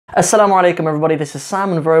Assalamu alaikum everybody, this is Sam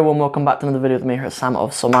and a very warm welcome back to another video with me here at Sam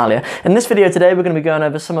of Somalia. In this video today we're going to be going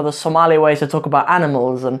over some of the Somali ways to talk about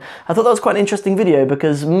animals, and I thought that was quite an interesting video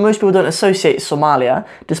because most people don't associate Somalia,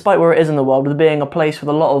 despite where it is in the world, with being a place with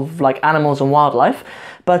a lot of animals and wildlife.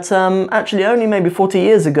 But actually only maybe 40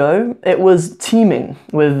 years ago it was teeming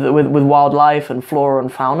with wildlife and flora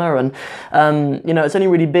and fauna, and you know, it's only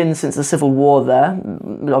really been since the civil war there,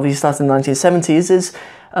 obviously started in the 1970s,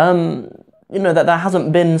 you know, that there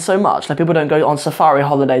hasn't been so much. Like, people don't go on safari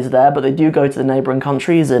holidays there, but they do go to the neighbouring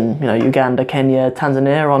countries in, you know, Uganda, Kenya,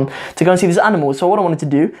 Tanzania, to go and see these animals. So what I wanted to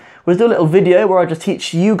do was do a little video where I just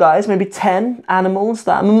teach you guys maybe 10 animals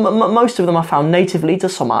that most of them are found natively to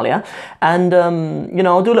Somalia, and you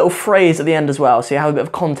know, I'll do a little phrase at the end as well, so you have a bit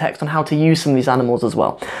of context on how to use some of these animals as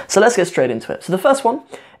well. So let's get straight into it. So the first one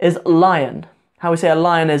is lion. How we say a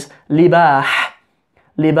lion is libah,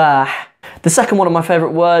 libah. The second one of my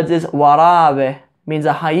favourite words is warabe, means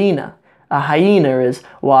a hyena. A hyena is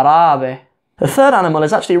warabe. The third animal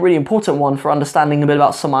is actually a really important one for understanding a bit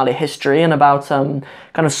about Somali history and about kind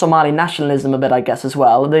of Somali nationalism a bit, I guess, as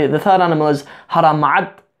well. The third animal is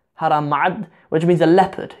haramad, haramad, which means a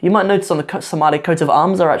leopard. You might notice on the Somali coat of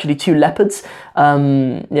arms there are actually two leopards.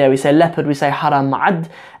 Yeah, we say leopard, we say haramad,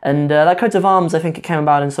 and that coat of arms, I think it came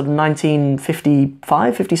about in sort of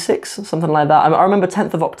 1955, 56, something like that. I remember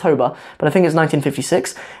 10th of October, but I think it's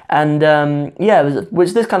 1956. And yeah,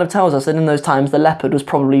 which this kind of tells us that in those times the leopard was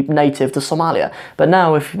probably native to Somalia. But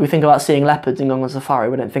now if we think about seeing leopards and going on safari,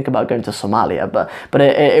 we don't think about going to Somalia. But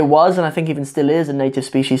it was, and I think even still is, a native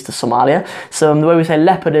species to Somalia. So the way we say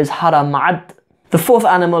leopard is haramad. The fourth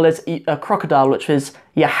animal is a crocodile, which is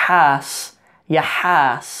yahas,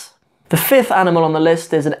 yahas. The fifth animal on the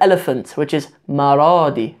list is an elephant, which is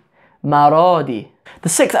maradi, maradi. The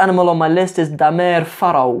sixth animal on my list is damer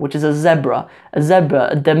farao, which is a zebra, a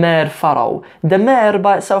damer farao. Damer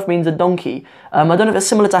by itself means a donkey. I don't know if it's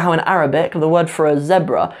similar to how in Arabic, the word for a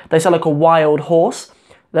zebra, they say like a wild horse,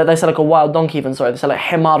 they say like a wild donkey even, sorry, they say like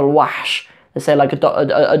himar al-wahsh. They say like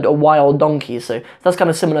a wild donkey, so that's kind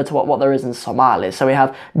of similar to what there is in Somali. So we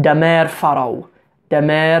have damer farao,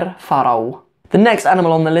 damer farao. The next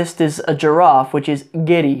animal on the list is a giraffe, which is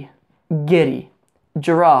giri, giri,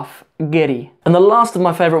 giraffe, giri. And the last of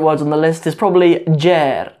my favourite words on the list is probably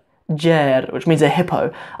jer, jer, which means a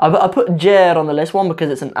hippo. I put jer on the list, one, because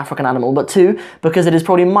it's an African animal, but two, because it is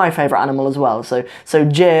probably my favourite animal as well. So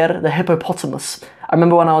jer, the hippopotamus. I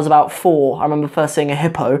remember when I was about 4, I remember first seeing a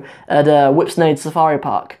hippo at Whipsnade Safari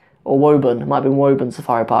Park, or Woburn, it might have been Woburn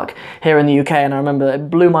Safari Park, here in the UK, and I remember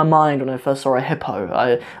it blew my mind when I first saw a hippo.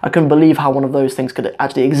 I couldn't believe how one of those things could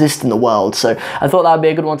actually exist in the world, so I thought that would be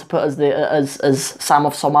a good one to put as Sam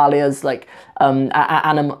of Somalia's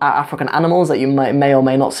African animals that you may or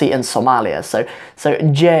may not see in Somalia. So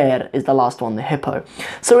jer is the last one, the hippo.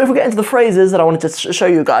 So if we get into the phrases that I wanted to show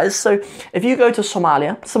you guys, so if you go to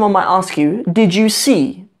Somalia, someone might ask you, did you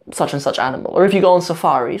see such and such animal? Or if you go on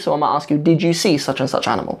safari, someone might ask you, did you see such and such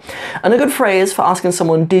animal? And a good phrase for asking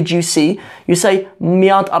someone, did you see, you say,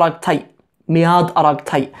 miad aragtay, miad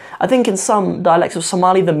aragtay. I think in some dialects of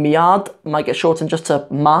Somali, the miad might get shortened just to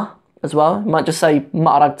ma as well. You might just say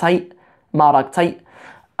ma aragtay, ma aragtay.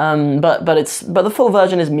 But the full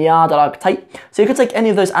version is miad aragtay. So you could take any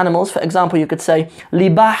of those animals. For example, you could say,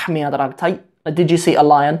 libah miad aragtay. Did you see a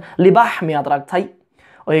lion? Libah miad aragtay.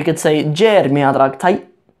 Or you could say, jer miad aragtay.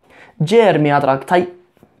 Jer miad aragtay.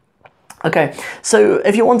 Okay, so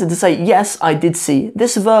if you wanted to say, yes, I did see,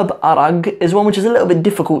 this verb arag is one which is a little bit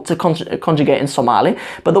difficult to conjugate in Somali,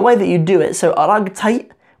 but the way that you do it, so aragtay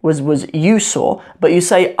was you saw, but you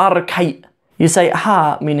say arkay. You say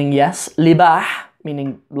ha, meaning yes, libah,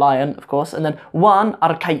 meaning lion, of course, and then wan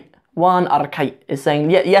arkay. Wan arkay is saying,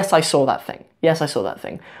 yes, I saw that thing. Yes, I saw that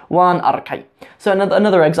thing. Wan arkay. So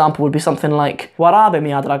another example would be something like, warabe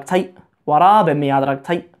miad aragtay, warabe miad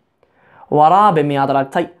aragtay. Warabe miad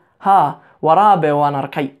aragtay, ha, warabe wan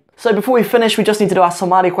arkay. So before we finish, we just need to do our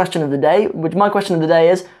Somali question of the day, which my question of the day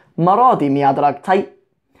is, maradi miad aragtay.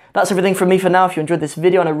 That's everything from me for now. If you enjoyed this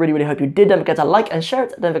video, and I really hope you did, don't forget to like and share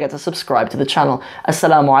it. Don't forget to subscribe to the channel.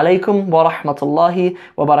 Assalamu alaikum wa rahmatullahi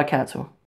wa barakatuh.